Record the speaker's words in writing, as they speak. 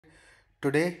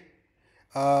Today,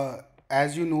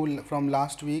 as you know from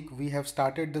last week, we have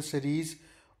started the series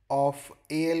of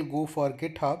AL Go for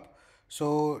GitHub.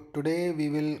 So today we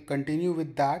will continue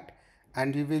with that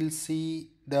and we will see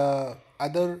the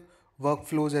other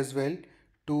workflows as well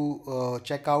to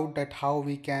check out that how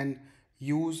we can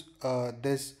use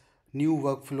this new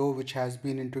workflow which has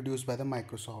been introduced by the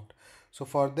Microsoft. So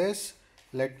for this,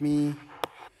 let me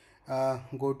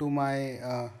go to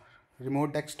my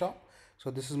remote desktop. So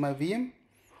this is my VM,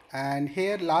 and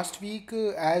here last week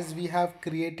as we have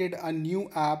created a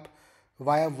new app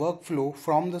via workflow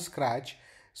from the scratch.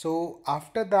 So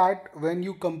after that, when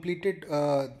you completed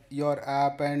your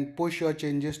app and push your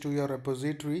changes to your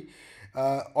repository,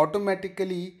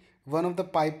 automatically one of the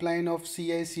pipeline of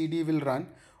CI/CD will run.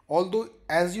 Although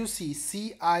as you see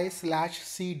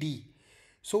CI/CD,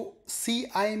 so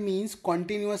CI means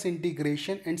continuous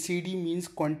integration and CD means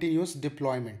continuous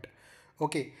deployment.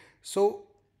 Okay, so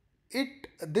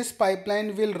this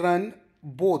pipeline will run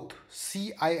both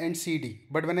CI and CD.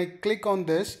 But when I click on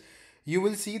this, you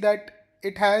will see that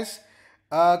it has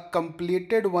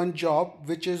completed one job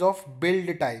which is of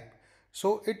build type.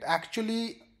 So it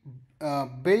actually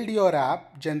build your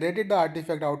app, generated the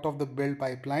artifact out of the build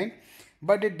pipeline,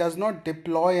 but it does not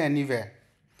deploy anywhere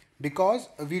because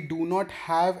we do not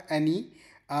have any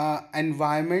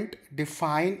environment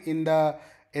defined in our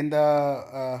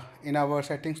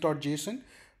settings.json,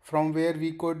 from where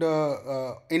we could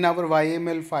in our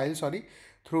YML file, sorry,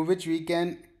 through which we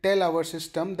can tell our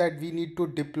system that we need to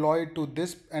deploy to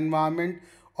this environment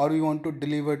or we want to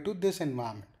deliver to this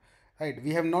environment, right?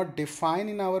 We have not defined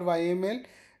in our YML,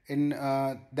 in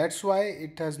that's why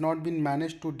it has not been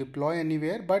managed to deploy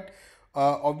anywhere. But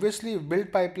obviously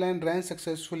build pipeline ran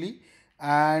successfully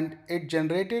and it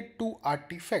generated two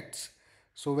artifacts.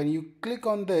 So when you click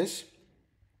on this,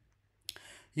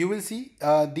 you will see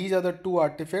these are the two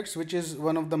artifacts, which is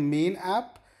one of the main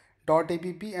app .app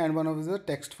and one of the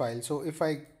text file. So if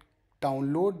I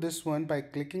download this one by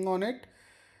clicking on it,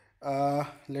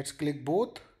 let's click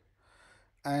both,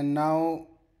 and now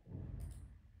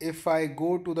if I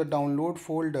go to the download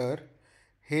folder,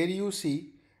 here you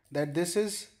see that this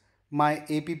is my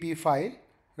app file,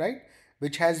 right,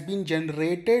 which has been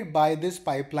generated by this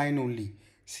pipeline only,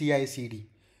 CI/CD.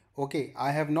 Okay,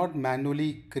 I have not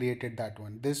manually created that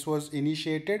one. This was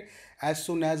initiated as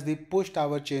soon as we pushed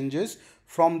our changes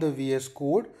from the VS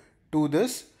Code to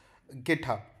this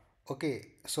GitHub.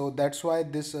 Okay, so that's why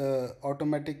this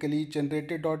automatically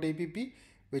generated .app,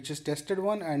 which is tested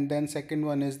one, and then second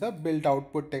one is the build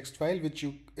output text file, which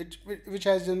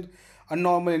has a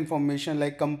normal information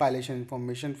like compilation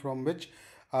information from which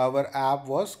our app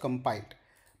was compiled.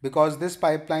 Because this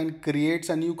pipeline creates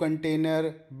a new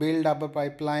container, build up a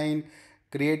pipeline,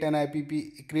 create an app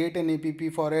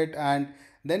for it, and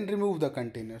then remove the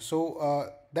container.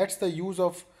 So that's the use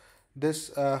of this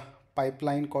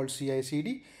pipeline called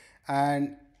CI/CD.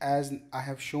 And as I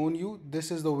have shown you,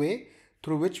 this is the way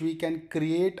through which we can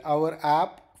create our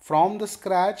app from the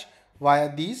scratch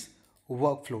via these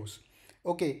workflows.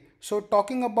 Okay, so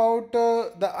talking about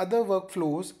the other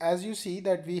workflows, as you see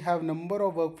that we have number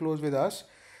of workflows with us.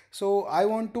 So I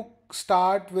want to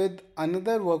start with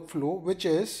another workflow, which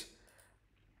is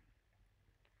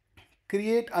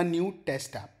create a new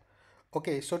test app.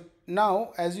 Okay, so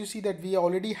now as you see that we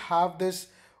already have this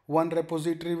one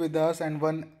repository with us and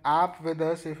one app with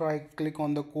us. If I click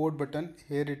on the code button,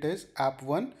 here it is, app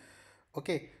one.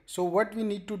 Okay, so what we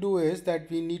need to do is that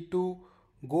we need to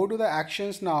go to the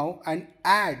actions now and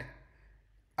add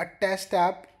a test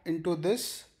app into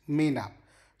this main app.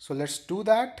 So let's do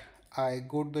that. I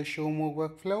go to the show more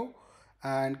workflow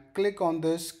and click on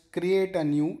this create a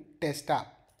new test app.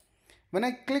 When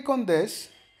I click on this,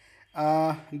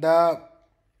 the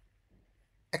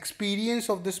experience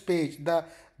of this page,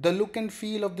 the look and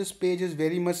feel of this page is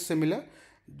very much similar,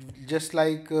 just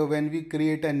like when we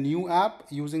create a new app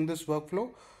using this workflow.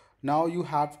 Now you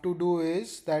have to do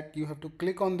is that you have to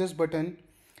click on this button,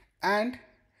 and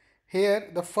here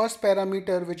the first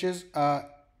parameter, which is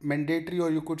mandatory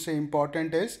or you could say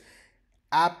important, is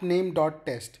app name dot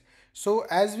test. So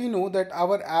as we know that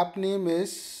our app name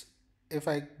is, if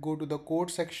I go to the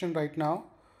code section right now,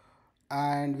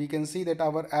 and we can see that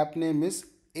our app name is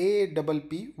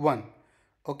APP1.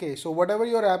 Okay, so whatever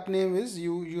your app name is,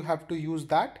 you have to use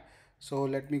that. So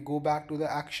let me go back to the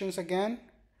actions again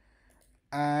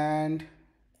and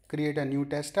create a new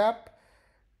test app.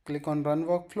 Click on run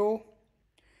workflow,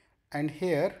 and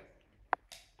here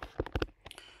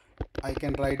I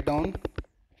can write down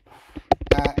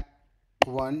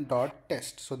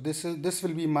app1.test. So this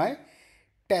will be my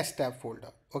test app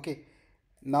folder. Okay,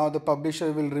 now the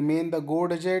publisher will remain the Go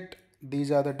digit,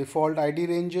 These are the default ID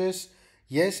ranges.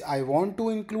 Yes, I want to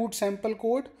include sample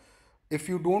code. If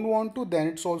you don't want to, then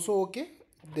it's also okay.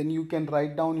 Then you can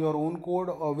write down your own code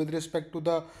with respect to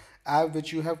the app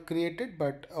which you have created.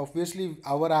 But obviously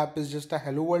our app is just a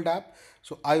hello world app.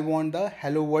 So I want the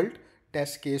hello world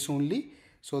test case only.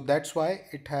 So that's why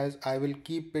I will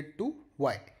keep it to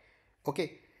Y.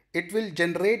 Okay. It will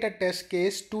generate a test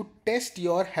case to test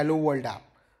your hello world app.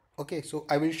 Okay, so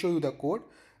I will show you the code.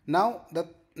 Now the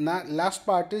last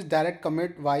part is direct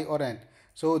commit Y or N.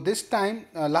 So this time,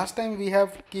 last time we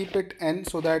have keep it N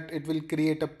so that it will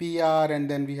create a PR and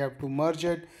then we have to merge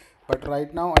it. But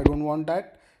right now I don't want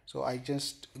that. So I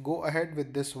just go ahead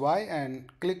with this Y and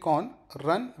click on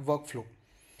run workflow.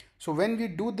 So when we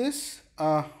do this,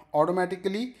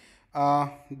 automatically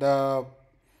the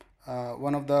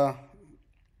one of the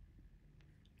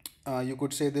you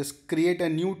could say this create a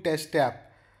new test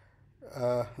app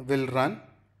will run.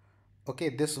 Okay,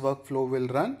 this workflow will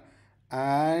run,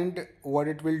 and what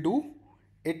it will do,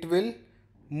 it will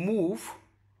move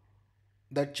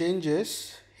the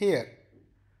changes here.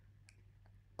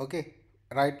 Okay,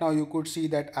 right now you could see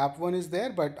that app1 is there,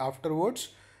 but afterwards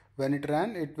when it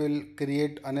ran, it will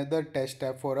create another test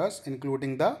app for us,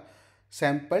 including the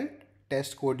sample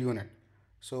test code unit.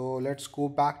 So let's go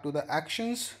back to the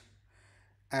actions,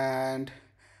 and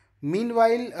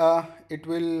meanwhile it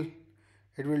will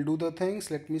do the things.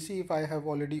 Let me see if I have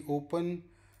already opened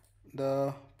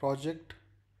the project.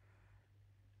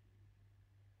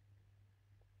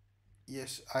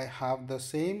 Yes, I have the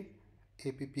same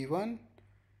app1.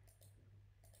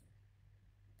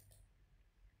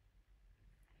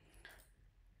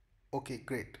 Okay,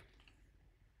 great.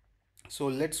 So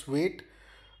let's wait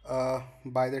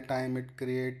by the time it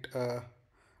create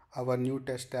our new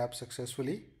test app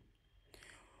successfully.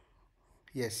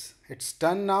 Yes, it's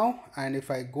done now, and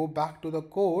if I go back to the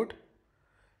code,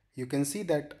 you can see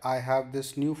that I have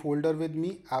this new folder with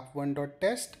me,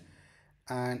 app1.test,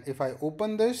 and if I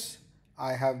open this,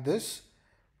 I have this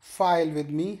file with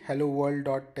me, hello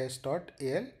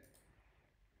world.test.al,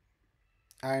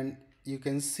 and you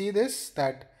can see this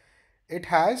that it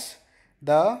has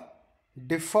the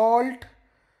default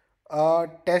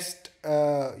test,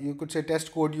 you could say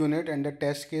test code unit, and the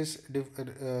test case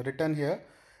written here.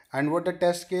 And what the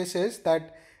test case is,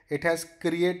 that it has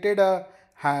created a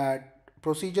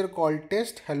procedure called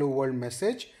test hello world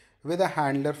message with a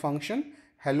handler function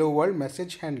hello world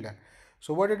message handler.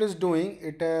 So what it is doing,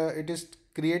 it is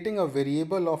creating a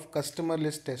variable of customer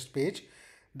list test page.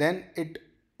 Then it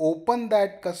open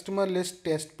that customer list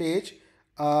test page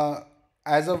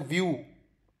as a view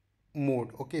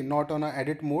mode. Okay, not on a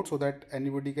edit mode so that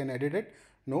anybody can edit it.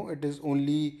 No, it is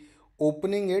only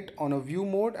opening it on a view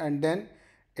mode, and then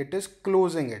it is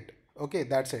closing it. Okay,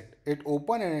 that's it. It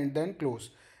open and then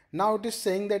close. Now it is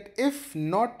saying that if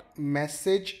not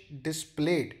message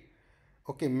displayed.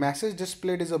 Okay, message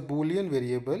displayed is a boolean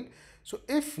variable. So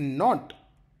if not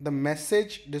the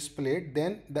message displayed,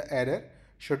 then the error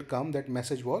should come that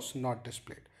message was not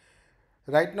displayed.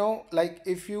 Right now, like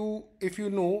if you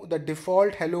know, the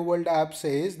default hello world app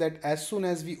says that as soon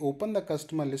as we open the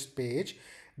customer list page,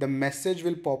 the message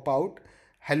will pop out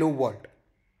hello world,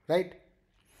 right?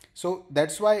 So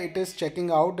that's why it is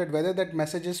checking out that whether that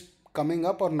message is coming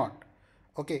up or not.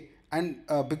 Okay, and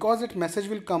because that message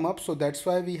will come up, so that's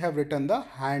why we have written the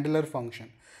handler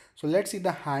function. So let's see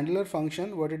the handler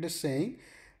function, what it is saying,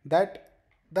 that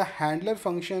the handler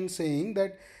function saying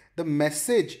that the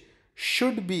message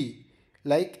should be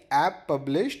like app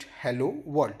published hello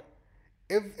world.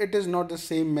 If it is not the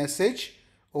same message,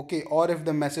 okay, or if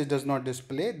the message does not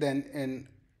display, then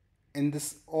in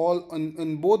this all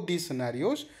in both these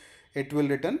scenarios, it will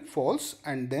return false,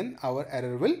 and then our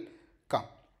error will come.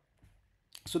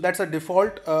 So that's a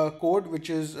default code which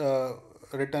is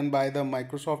written by the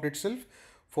Microsoft itself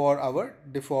for our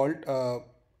default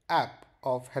app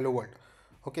of hello world.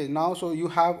 Okay, now so you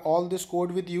have all this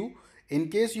code with you. In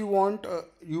case you want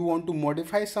to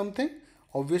modify something,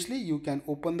 obviously you can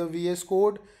open the VS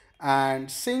Code and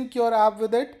sync your app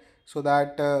with it, so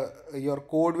that your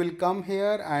code will come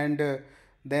here, and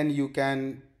then you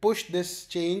can push this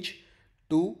change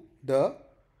to the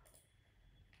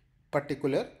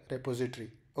particular repository.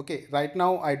 Okay, right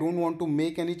now I don't want to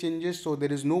make any changes, so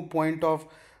there is no point of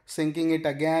syncing it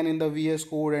again in the VS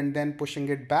Code and then pushing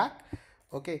it back.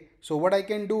 Okay, so what I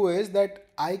can do is that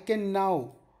I can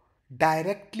now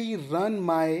directly run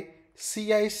my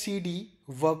CI/CD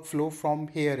workflow from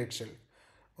here itself.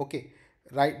 Okay,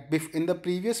 right, in the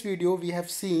previous video we have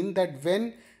seen that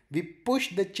when we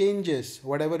push the changes,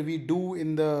 whatever we do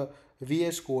in the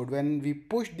VS Code, when we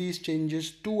push these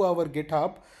changes to our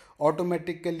GitHub,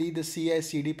 automatically the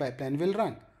CI/CD pipeline will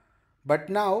run. But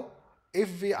now,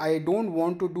 if I don't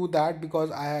want to do that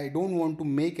because I don't want to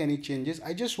make any changes,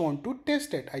 I just want to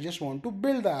test it. I just want to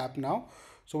build the app now.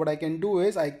 So what I can do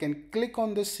is I can click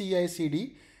on the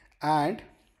CI/CD and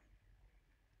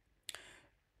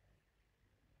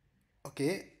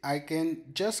okay, I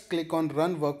can just click on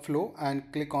run workflow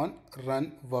and click on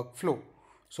run workflow.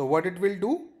 So what it will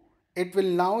do, it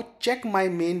will now check my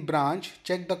main branch,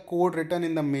 check the code written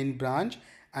in the main branch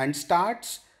and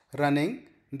starts running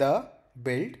the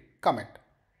build commit,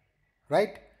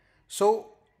 right?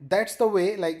 So that's the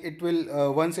way, like it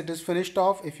will once it is finished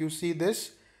off, if you see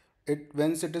this, it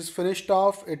once it is finished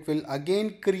off, it will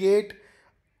again create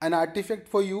an artifact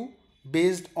for you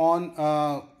based on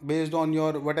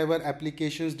your whatever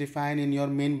applications defined in your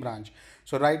main branch.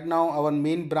 So right now our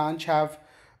main branch have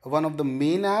one of the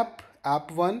main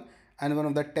app1, and one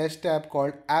of the test app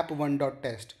called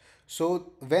app1.test.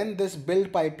 So when this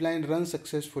build pipeline runs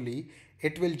successfully,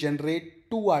 it will generate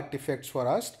two artifacts for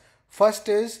us. First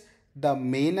is the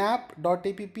main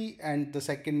app.app and the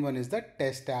second one is the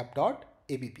test app.app.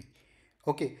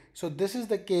 Okay, so this is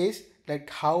the case, like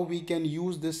how we can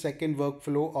use this second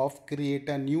workflow of create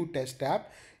a new test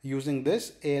app using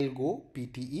this ALGO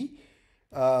PTE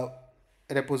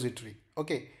repository.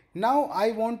 Okay, now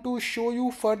I want to show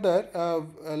you further,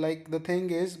 like the thing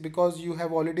is, because you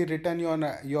have already written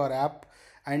your app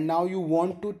and now you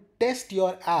want to test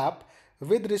your app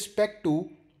with respect to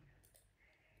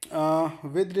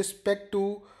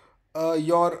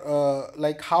your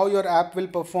like how your app will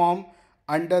perform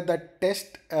under the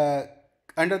test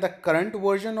under the current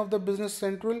version of the Business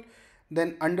Central,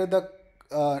 then under the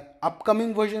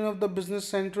upcoming version of the Business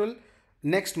Central,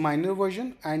 next minor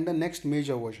version and the next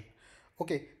major version.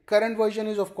 Okay, current version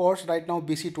is of course right now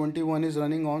BC21 is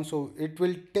running on, so it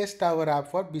will test our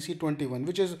app for BC21,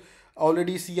 which is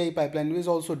already CI pipeline is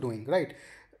also doing, right?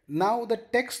 Now the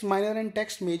text minor and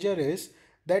text major is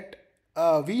that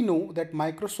we know that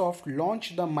Microsoft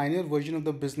launched the minor version of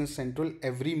the Business Central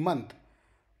every month.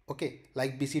 Okay,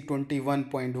 like BC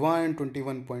 21.1,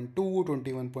 21.2,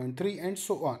 21.3 and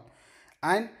so on.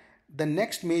 And the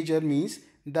next major means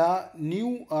the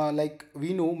new like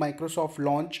we know Microsoft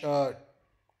launch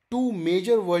two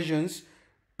major versions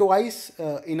twice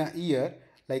in a year,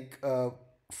 like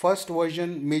first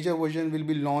version major version will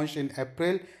be launched in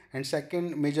April and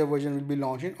second major version will be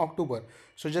launched in October.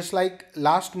 So just like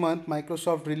last month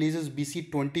Microsoft releases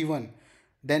BC21,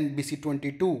 then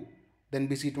BC22, then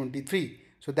BC23.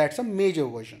 So that's a major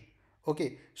version.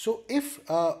 Okay, so if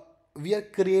we are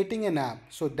creating an app,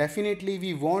 so definitely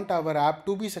we want our app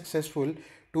to be successful,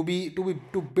 to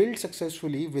build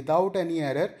successfully without any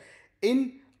error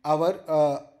in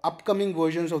our upcoming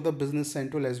versions of the Business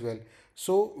Central as well.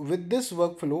 So with this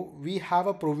workflow, we have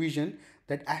a provision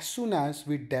that as soon as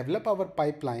we develop our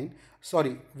pipeline,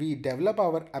 we develop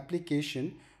our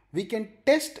application, we can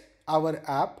test our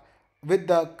app with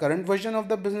the current version of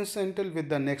the Business Central, with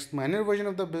the next minor version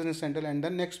of the Business Central and the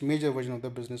next major version of the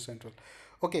Business Central.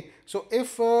 Okay, so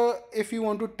if you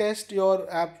want to test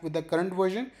your app with the current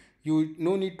version, you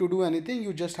no need to do anything.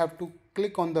 You just have to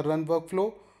click on the run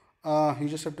workflow. You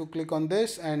just have to click on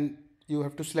this and you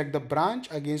have to select the branch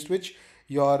against which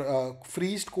your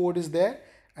freezed code is there,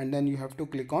 and then you have to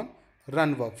click on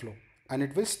run workflow and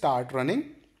it will start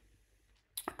running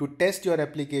to test your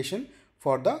application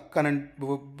for the current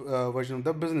version of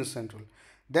the Business Central.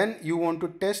 Then you want to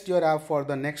test your app for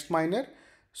the next minor,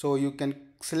 so you can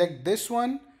select this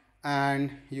one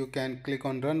and you can click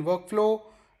on run workflow,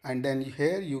 and then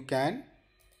here you can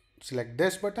select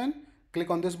this button,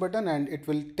 click on this button and it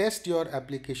will test your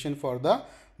application for the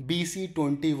BC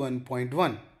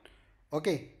 21.1,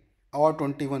 okay, or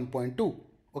 21.2.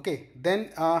 Okay, then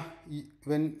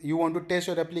when you want to test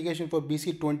your application for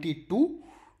BC 22,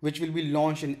 which will be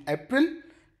launched in April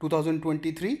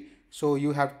 2023, so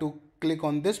you have to click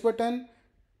on this button,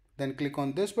 then click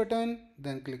on this button,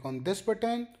 then click on this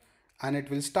button, and it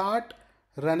will start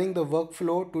running the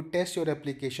workflow to test your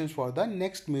applications for the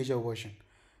next major version,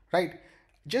 right?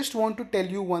 Just want to tell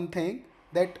you one thing,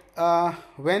 that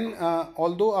when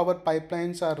although our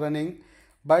pipelines are running,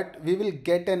 but we will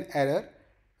get an error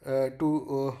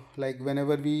like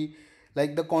whenever we,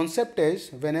 like the concept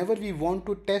is whenever we want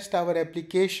to test our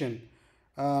application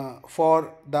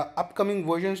for the upcoming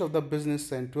versions of the Business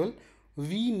Central,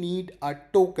 we need a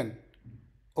token.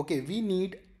 Okay, we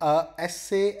need a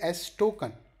SAS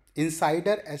token,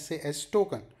 insider SAS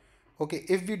token. Okay,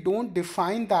 if we don't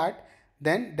define that,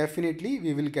 then definitely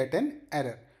we will get an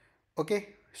error. Okay,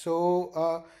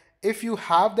 so if you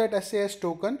have that SAS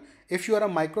token, if you are a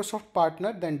Microsoft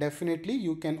partner, then definitely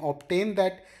you can obtain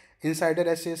that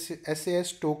insider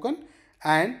SAS token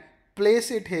and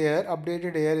place it here, update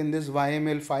it here in this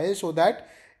YML file, so that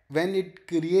when it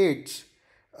creates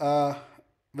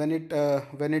when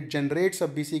it generates a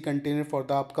BC container for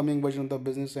the upcoming version of the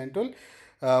Business Central,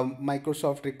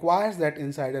 Microsoft requires that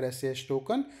insider SAS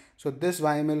token. So this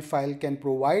YML file can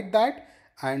provide that,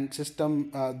 and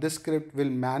system this script will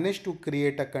manage to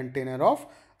create a container of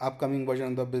upcoming version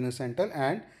of the Business Central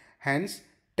and hence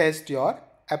test your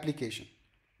application.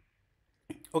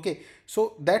 Okay,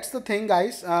 so that's the thing,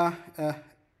 guys.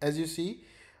 As you see,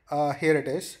 here it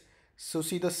is. So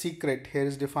see, the secret here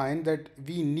is defined that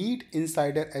we need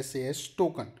insider SAS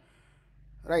token,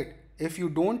 right? If you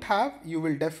don't have, you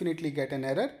will definitely get an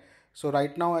error. So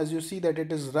right now, as you see that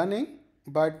it is running,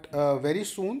 but very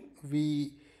soon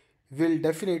we will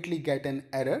definitely get an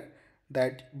error,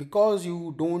 that because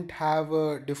you don't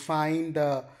have defined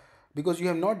because you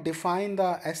have not defined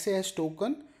the SAS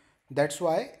token, that's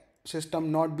why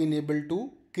system not been able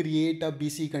to create a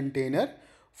BC container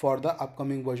for the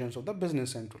upcoming versions of the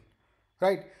Business Central,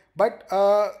 right? But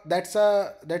that's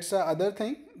a other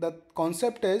thing. The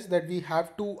concept is that we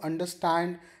have to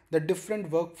understand the different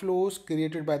workflows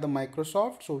created by the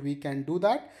Microsoft, so we can do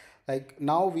that. Like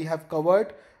now we have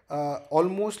covered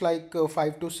almost like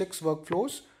 5 to 6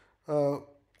 workflows.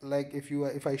 Like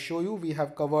if I show you, we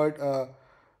have covered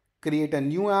create a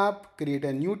new app, create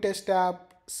a new test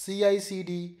app,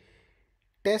 CI/CD,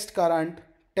 test current,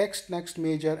 text next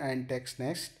major, and text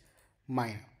next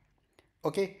minor.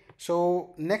 Okay,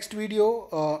 so next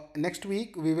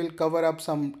week we will cover up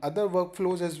some other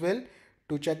workflows as well,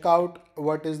 to check out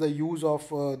what is the use of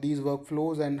these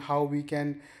workflows and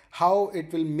how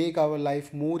it will make our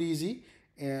life more easy,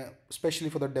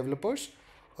 especially for the developers.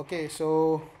 Okay,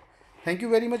 so thank you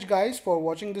very much, guys, for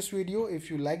watching this video. If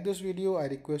you like this video, I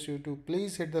request you to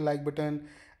please hit the like button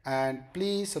and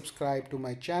please subscribe to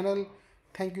my channel.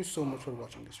 Thank you so much for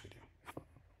watching this video.